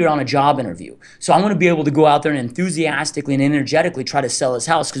 when really you're on a job interview. So I want to be able to go out there and enthusiastically and energetically try to sell his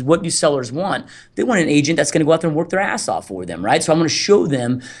house, because what do sellers want? They want an agent that's going to go out there and work their ass off for them, right? So I'm going to show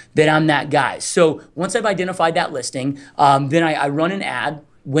them that I'm that guy. So once I've identified that listing, then I run an ad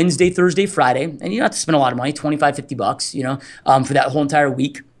Wednesday, Thursday, Friday, and you don't have to spend a lot of money, $25-$50, for that whole entire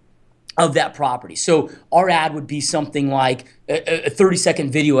week of that property. So our ad would be something like a 30-second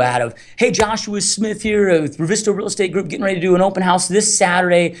video ad of, hey, Joshua Smith here with Revisto Real Estate Group getting ready to do an open house this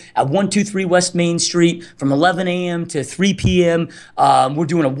Saturday at 123 West Main Street from 11 a.m. to 3 p.m. We're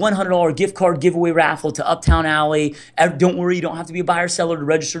doing a $100 gift card giveaway raffle to Uptown Alley. Don't worry, you don't have to be a buyer seller to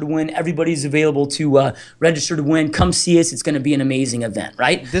register to win. Everybody's available to register to win. Come see us. It's going to be an amazing event,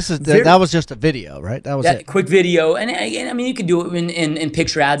 right? That was just a video, right? That was it. Quick video. And I mean, you can do it in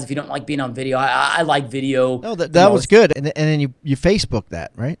picture ads if you don't like being on video. I like video. No, that was good. And then you Facebook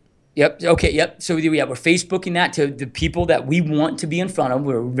that, right? Yep. Okay. Yep. So we're Facebooking that to the people that we want to be in front of.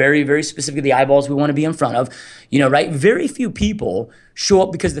 We're very, very specific the eyeballs we want to be in front of, right? Very few people show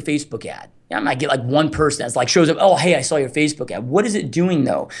up because of the Facebook ad. I might get like one person that's like shows up, oh, hey, I saw your Facebook ad. What is it doing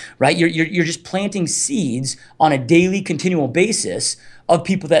though, right? You're just planting seeds on a daily, continual basis of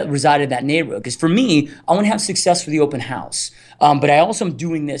people that reside in that neighborhood. Because for me, I want to have success for the open house. But I also am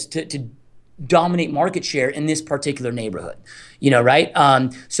doing this to dominate market share in this particular neighborhood, right?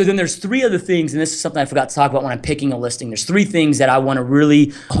 So then there's three other things, and this is something I forgot to talk about when I'm picking a listing. There's three things that I want to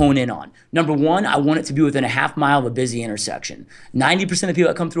really hone in on. Number one, I want it to be within a half mile of a busy intersection. 90% of people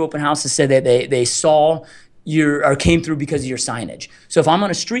that come through open houses say that they saw or came through because of your signage. So if I'm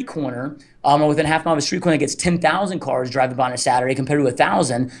on a street corner, or within a half mile of a street corner that gets 10,000 cars driving by on a Saturday compared to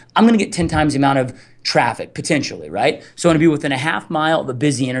 1,000, I'm going to get 10 times the amount of traffic potentially, right? So I want to be within a half mile of a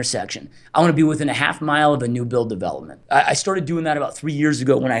busy intersection. I want to be within a half mile of a new build development. I started doing that about 3 years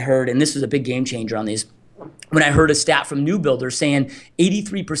ago when I heard, and this was a big game changer on these, when I heard a stat from new builders saying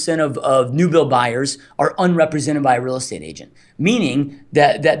 83% of new build buyers are unrepresented by a real estate agent, meaning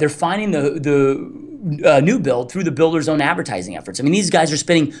that they're finding the new build through the builder's own advertising efforts. I mean, these guys are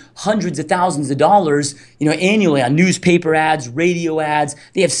spending hundreds of thousands of dollars, annually on newspaper ads, radio ads.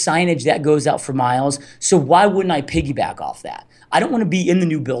 They have signage that goes out for miles. So why wouldn't I piggyback off that? I don't want to be in the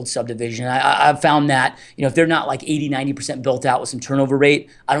new build subdivision. I've found that, if they're not like 80, 90% built out with some turnover rate,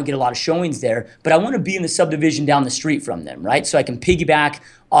 I don't get a lot of showings there. But I want to be in the subdivision down the street from them, right? So I can piggyback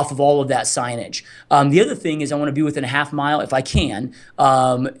off of all of that signage. The other thing is I want to be within a half mile, if I can,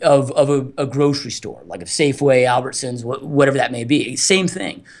 of a grocery store, like a Safeway, Albertsons, whatever that may be. Same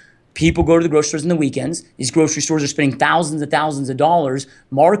thing. People go to the grocery stores on the weekends. These grocery stores are spending thousands and thousands of dollars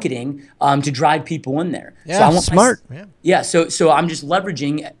marketing to drive people in there. Yeah, so I want smart. So I'm just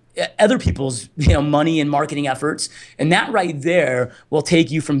leveraging other people's money and marketing efforts, and that right there will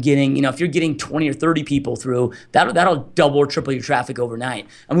take you from getting if you're getting 20 or 30 people through, that'll double or triple your traffic overnight.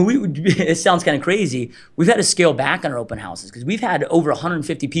 I mean, it sounds kind of crazy. We've had to scale back on our open houses because we've had over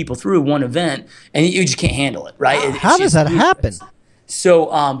 150 people through one event, and you just can't handle it, right? How does that happen? So,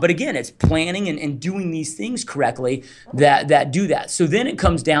 but again, it's planning and doing these things correctly that do that. So then it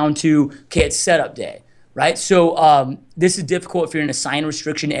comes down to, okay, it's setup day, right? So this is difficult if you're in a sign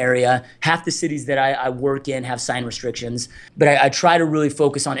restriction area. Half the cities that I work in have sign restrictions, but I try to really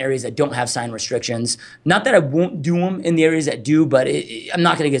focus on areas that don't have sign restrictions. Not that I won't do them in the areas that do, but I'm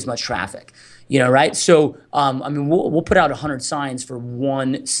not going to get as much traffic, right? So, we'll put out 100 signs for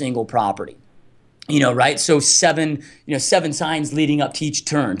one single property. Right? So seven signs leading up to each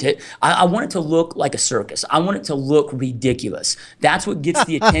turn. I want it to look like a circus. I want it to look ridiculous. That's what gets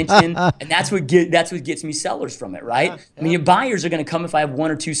the attention, and that's what gets me sellers from it, right? Yeah. I mean, your buyers are going to come if I have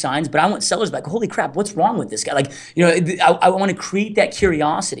one or two signs, but I want sellers like, holy crap, what's wrong with this guy? Like, I want to create that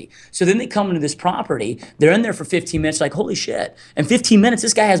curiosity. So then they come into this property, they're in there for 15 minutes, like, holy shit. In 15 minutes,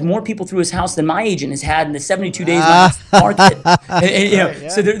 this guy has more people through his house than my agent has had in the 72 days market.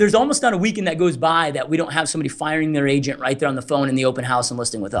 So there's almost not a weekend that goes by that we don't have somebody firing their agent right there on the phone in the open house and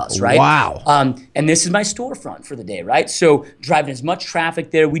listing with us, right? Wow. And this is my storefront for the day, right? So driving as much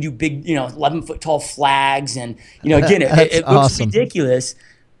traffic there. We do big, 11-foot tall flags. And, again, it looks ridiculous.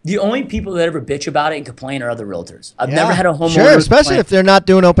 The only people that ever bitch about it and complain are other realtors. I've never had a homeowner. Sure, especially if they're not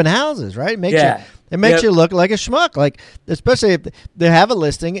doing open houses, right? It makes you look like a schmuck. Like, especially if they have a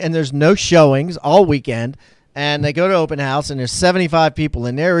listing and there's no showings all weekend, and they go to open house and there's 75 people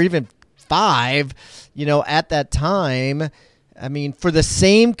in there, or even 5, at that time. I mean, for the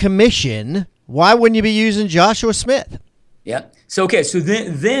same commission, why wouldn't you be using Joshua Smith? Yeah. So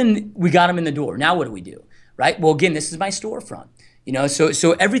then we got them in the door. Now what do we do? Right? Well, again, this is my storefront.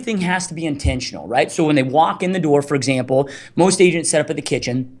 So everything has to be intentional, right? So when they walk in the door, for example, most agents set up at the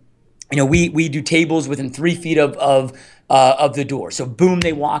kitchen. We do tables within 3 feet of the door. So boom,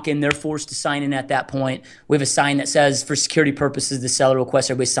 they walk in, they're forced to sign in at that point. We have a sign that says, for security purposes, the seller requests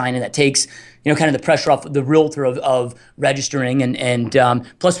everybody sign in. That takes, kind of the pressure off the realtor of registering. And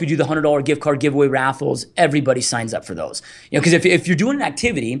plus we do the $100 gift card giveaway raffles. Everybody signs up for those. Because if you're doing an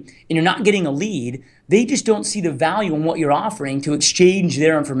activity and you're not getting a lead, they just don't see the value in what you're offering to exchange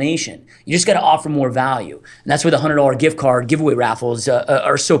their information. You just got to offer more value. And that's where the $100 gift card giveaway raffles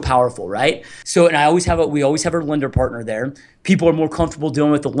are so powerful, right? So, and we always have our lender partner there. People are more comfortable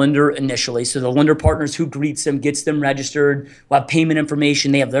dealing with the lender initially. So the lender partners who greets them, gets them registered, will have payment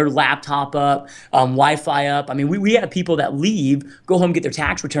information. They have their laptop up, Wi-Fi up. I mean, we have people that leave, go home, get their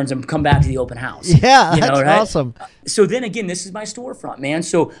tax returns, and come back to the open house. Yeah, that's right? Awesome. So then again, this is my storefront, man.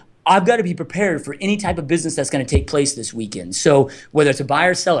 So I've got to be prepared for any type of business that's going to take place this weekend. So whether it's a buyer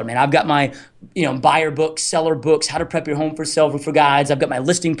or seller, man, I've got my buyer books, seller books, how to prep your home for sale for guides. I've got my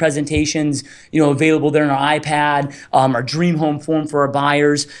listing presentations, available there on our iPad, our dream home form for our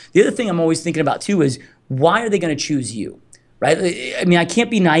buyers. The other thing I'm always thinking about too is, why are they going to choose you? Right? I mean, I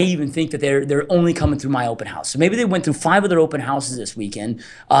can't be naive and think that they're only coming through my open house. So maybe they went through 5 other open houses this weekend.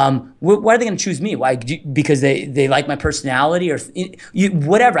 Why are they going to choose me? Why? Because they like my personality or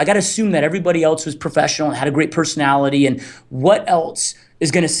whatever. I got to assume that everybody else was professional and had a great personality. And what else is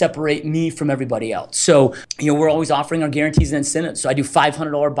going to separate me from everybody else? So, we're always offering our guarantees and incentives. So I do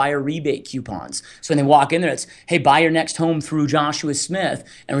 $500 buyer rebate coupons. So when they walk in there, it's, hey, buy your next home through Joshua Smith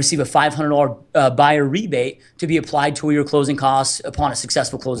and receive a $500 buyer rebate to be applied to your closing costs upon a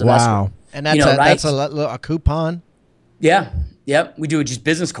successful close of escrow. Wow. And that's a coupon? Yeah. Yep, we do just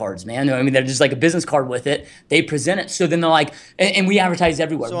business cards, man. I mean, they're just like a business card with it. They present it. So then they're like, and we advertise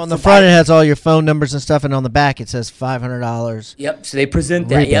everywhere. So on the front, it has all your phone numbers and stuff, and on the back, it says $500. Yep, so they present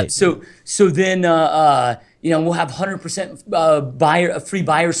that. Rebate. Yep. So then, we'll have 100% free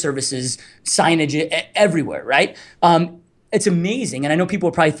buyer services signage everywhere, right? It's amazing, and I know people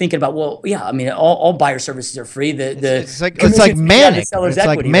are probably thinking about, well, yeah, I mean, all buyer services are free. It's like manic. It's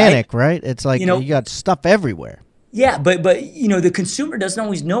like manic, right? It's like you got stuff everywhere. Yeah, but the consumer doesn't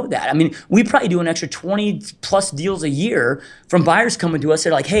always know that. I mean, we probably do an extra 20 plus deals a year from buyers coming to us.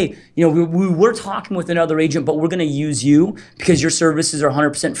 They're like, hey, we were talking with another agent, but we're going to use you because your services are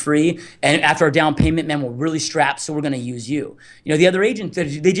 100% free. And after our down payment, man, we're really strapped, so we're going to use you. The other agent,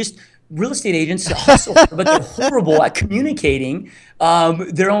 real estate agents hustle, but they're horrible at communicating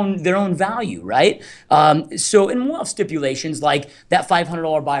their own value, right? So, and we'll have stipulations like that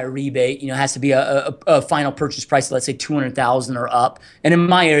 $500 buyer rebate, has to be a final purchase price, let's say $200,000 or up. And in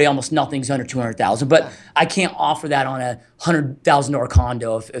my area, almost nothing's under $200,000, but I can't offer that on a $100,000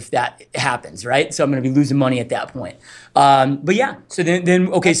 condo if that happens, right? So I'm going to be losing money at that point. But yeah, so then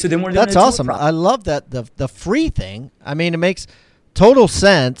we're doing that's awesome. I love that the free thing. I mean, it makes total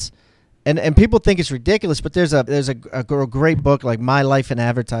sense. And people think it's ridiculous, but there's a great book like My Life in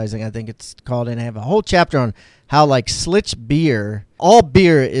Advertising, I think it's called, and I have a whole chapter on how like Schlitz beer, all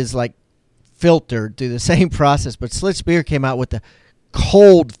beer is like filtered through the same process, but Schlitz beer came out with the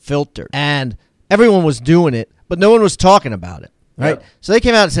cold filter, and everyone was doing it, but no one was talking about it, right? Yep. So they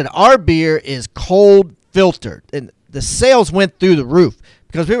came out and said, our beer is cold filtered, and the sales went through the roof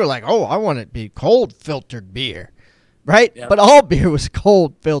because we were like, oh, I want it to be cold filtered beer. Right? Yep. But all beer was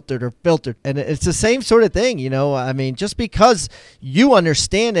cold filtered or filtered. And it's the same sort of thing, I mean, just because you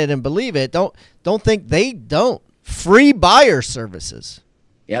understand it and believe it, don't think they don't. Free buyer services.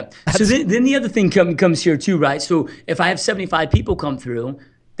 Yep. So then the other thing comes here too, right? So if I have 75 people come through,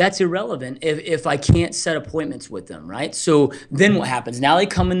 that's irrelevant if I can't set appointments with them, right? So then what happens? Now they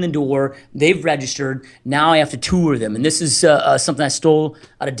come in the door, they've registered, now I have to tour them. And this is something I stole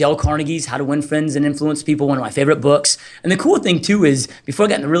out of Dale Carnegie's How to Win Friends and Influence People, one of my favorite books. And the cool thing too is, before I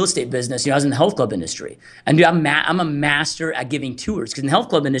got in the real estate business, I was in the health club industry. And dude, I'm a master at giving tours, because in the health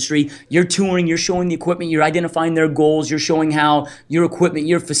club industry, you're touring, you're showing the equipment, you're identifying their goals, you're showing how your equipment,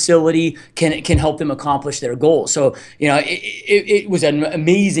 your facility can help them accomplish their goals. So, it was an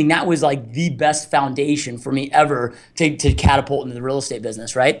amazing. That was like the best foundation for me ever to catapult into the real estate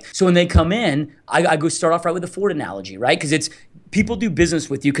business, right? So when they come in, I go start off right with the Ford analogy, right? Because it's people do business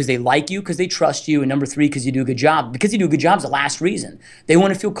with you because they like you, because they trust you, and number three, because you do a good job. Because you do a good job is the last reason. They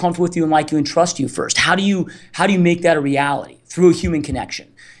want to feel comfortable with you and like you and trust you first. How do you make that a reality? Through a human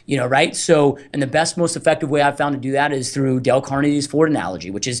connection. Right? So, and the best, most effective way I've found to do that is through Dale Carnegie's Ford analogy,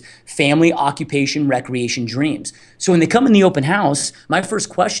 which is family, occupation, recreation, dreams. So when they come in the open house, my first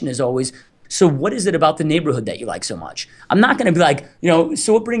question is always, so what is it about the neighborhood that you like so much? I'm not going to be like,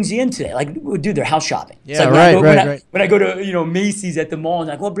 so what brings you in today? Like, dude, they're house shopping. Yeah, right. When I go to, Macy's at the mall, and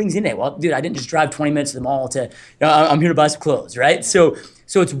like, what brings you in today? Well, dude, I didn't just drive 20 minutes to the mall I'm here to buy some clothes, right? So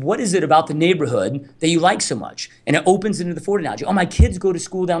it's what is it about the neighborhood that you like so much? And it opens into the Ford analogy. Oh, my kids go to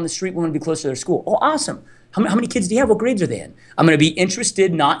school down the street. We want to be close to their school. Oh, awesome. How many kids do you have? What grades are they in? I'm going to be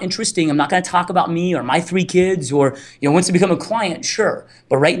interested, not interesting. I'm not going to talk about me or my 3 kids or, once they become a client, sure.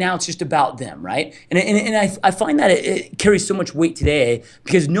 But right now it's just about them, right? And I find that it carries so much weight today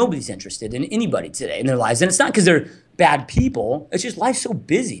because nobody's interested in anybody today in their lives. And it's not because they're bad people. It's just life's so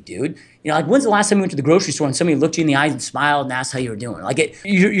busy, dude. Like, when's the last time you went to the grocery store and somebody looked you in the eyes and smiled and asked how you were doing? Like,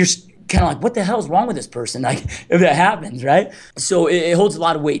 you're kind of like, what the hell is wrong with this person? Like, if that happens, right? So it holds a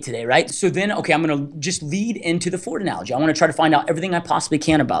lot of weight today, right? So then, okay, I'm going to just lead into the Ford analogy. I want to try to find out everything I possibly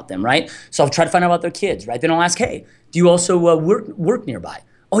can about them, right? So I'll try to find out about their kids, right? Then I'll ask, hey, do you also work nearby?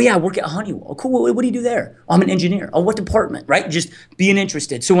 Oh, yeah, I work at Honeywell. Oh, cool. What do you do there? Oh, I'm an engineer. Oh, what department, right? Just being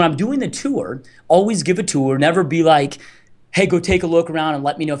interested. So when I'm doing the tour, always give a tour. Never be like, hey, go take a look around and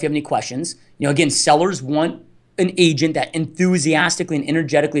let me know if you have any questions. Again, sellers want an agent that enthusiastically and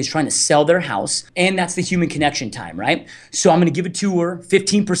energetically is trying to sell their house, and that's the human connection time, right? So I'm going to give a tour.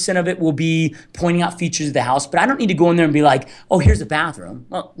 15% of it will be pointing out features of the house, but I don't need to go in there and be like, oh, here's a bathroom.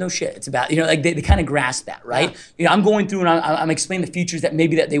 Well, no shit, it's a bath. Like they kind of grasp that, right? Yeah. I'm going through and I'm explaining the features that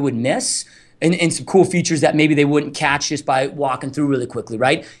maybe that they would miss. And some cool features that maybe they wouldn't catch just by walking through really quickly,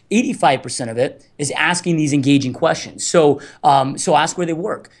 right? 85% of it is asking these engaging questions. So ask where they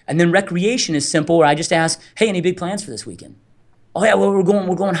work. And then recreation is simple, where I just ask, hey, any big plans for this weekend? Oh yeah, well, we're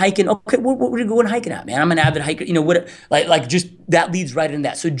going hiking. Okay, what are you going hiking at, man? I'm an avid hiker. Just that leads right into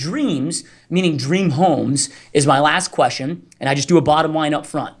that. So dreams, meaning dream homes, is my last question, and I just do a bottom line up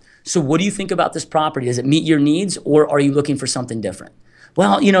front. So what do you think about this property? Does it meet your needs, or are you looking for something different?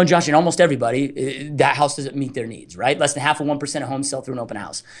 Well, Josh, and almost everybody, that house doesn't meet their needs, right? Less than 0.5% of homes sell through an open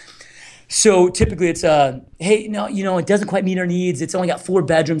house. So typically it's, hey, no, it doesn't quite meet our needs. It's only got 4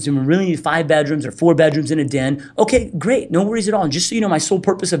 bedrooms and we really need 5 bedrooms or 4 bedrooms in a den. Okay, great. No worries at all. And just so you know, my sole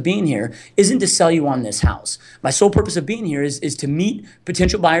purpose of being here isn't to sell you on this house. My sole purpose of being here is to meet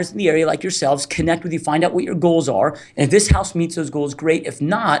potential buyers in the area like yourselves, connect with you, find out what your goals are. And if this house meets those goals, great. If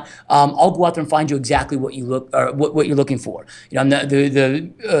not, I'll go out there and find you exactly what you're looking for. I'm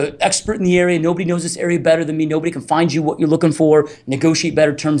the expert in the area. Nobody knows this area better than me. Nobody can find you what you're looking for, negotiate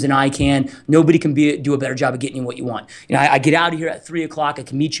better terms than I can. Nobody can do a better job of getting you what you want. I get out of here at 3 o'clock. I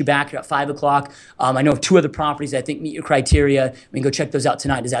can meet you back here at 5 o'clock. I know of 2 other properties that I think meet your criteria. We can go check those out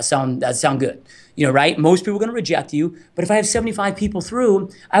tonight. Does that sound good? Right? Most people are going to reject you. But if I have 75 people through,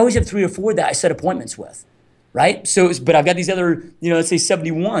 I always have 3 or 4 that I set appointments with. Right? But I've got these other, let's say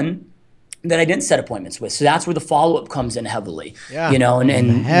 71 that I didn't set appointments with. So that's where the follow-up comes in heavily. Yeah.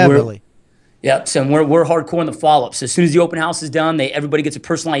 And heavily. Yep. So we're hardcore in the follow-up. So as soon as the open house is done, everybody gets a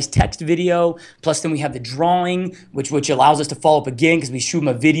personalized text video. Plus, then we have the drawing, which allows us to follow up again because we shoot them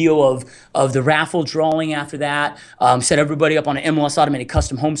a video of the raffle drawing after that. Set everybody up on an MLS automated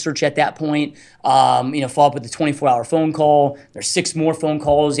custom home search at that point. Follow up with the 24-hour phone call. There's 6 more phone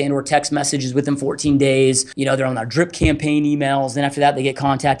calls and/or text messages within 14 days. They're on our drip campaign emails. Then after that, they get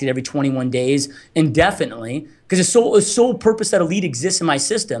contacted every 21 days indefinitely. Because the sole purpose that a lead exists in my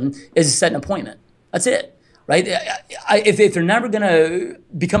system is to set an appointment. That's it, right? If they're never going to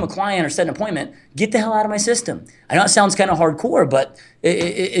become a client or set an appointment, get the hell out of my system. I know it sounds kind of hardcore, but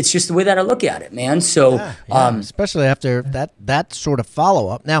it's just the way that I look at it, man. So, especially after that sort of follow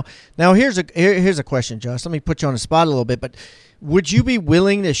up. Now here's a question, Josh. Let me put you on the spot a little bit. But would you be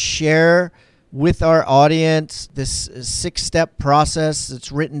willing to share with our audience, this 6-step process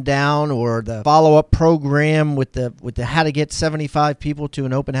that's written down, or the follow-up program with the how to get 75 people to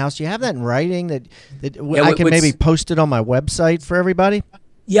an open house? Do you have that in writing that I can maybe post it on my website for everybody?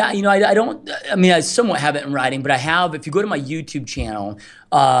 Yeah, I don't. I mean, I somewhat have it in writing, but I have. If you go to my YouTube channel,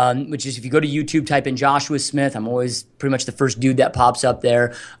 which is if you go to YouTube, type in Joshua Smith. I'm always pretty much the first dude that pops up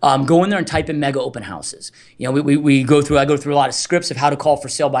there. Go in there and type in mega open houses. We go through. I go through a lot of scripts of how to call for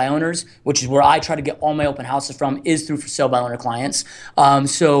sale by owners, which is where I try to get all my open houses from, is through for sale by owner clients.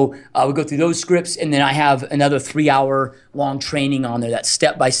 So we go through those scripts, and then I have another 3-hour long training on there that's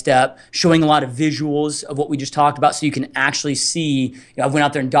step by step, showing a lot of visuals of what we just talked about, so you can actually see. I went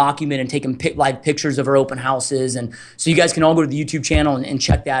out there and documented and taken live pictures of our open houses, and so you guys can all go to the YouTube channel and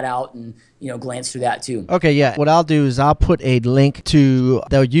check that out and glance through that too. Okay, yeah. What I'll do is I'll put a link to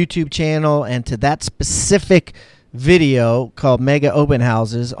the YouTube channel and to that specific video called Mega Open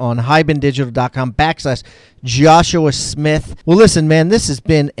Houses on hibandigital.com/Joshua Smith. Well, listen, man, this has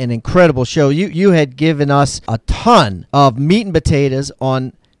been an incredible show. You had given us a ton of meat and potatoes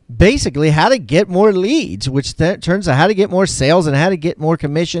on basically how to get more leads, which turns out how to get more sales and how to get more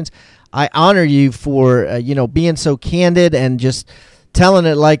commissions. I honor you for being so candid and just telling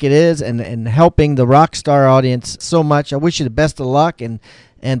it like it is, and helping the Rockstar audience so much. I wish you the best of luck, and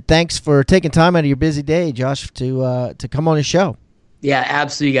thanks for taking time out of your busy day, Josh, to come on the show. Yeah,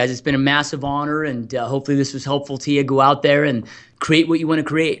 absolutely, guys. It's been a massive honor, and hopefully this was helpful to you. Go out there and create what you want to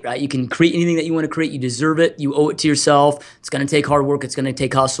create, right? You can create anything that you want to create. You deserve it. You owe it to yourself. It's going to take hard work. It's going to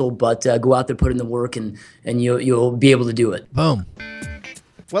take hustle, but go out there, put in the work, and you'll be able to do it. Boom.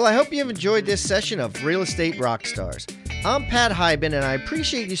 Well, I hope you've enjoyed this session of Real Estate Rockstars. I'm Pat Hiban, and I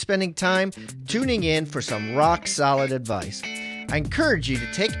appreciate you spending time tuning in for some rock-solid advice. I encourage you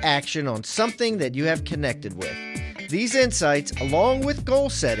to take action on something that you have connected with. These insights, along with goal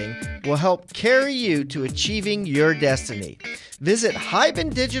setting, will help carry you to achieving your destiny. Visit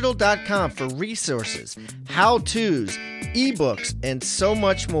hibandigital.com for resources, how-tos, ebooks, and so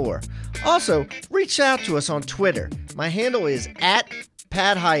much more. Also, reach out to us on Twitter. My handle is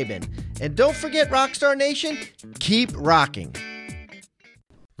 @Pat Hiban. And don't forget, Rockstar Nation, keep rocking.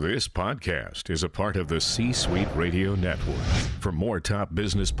 This podcast is a part of the C-Suite Radio Network. For more top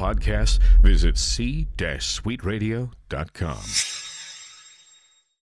business podcasts, visit c-suiteradio.com.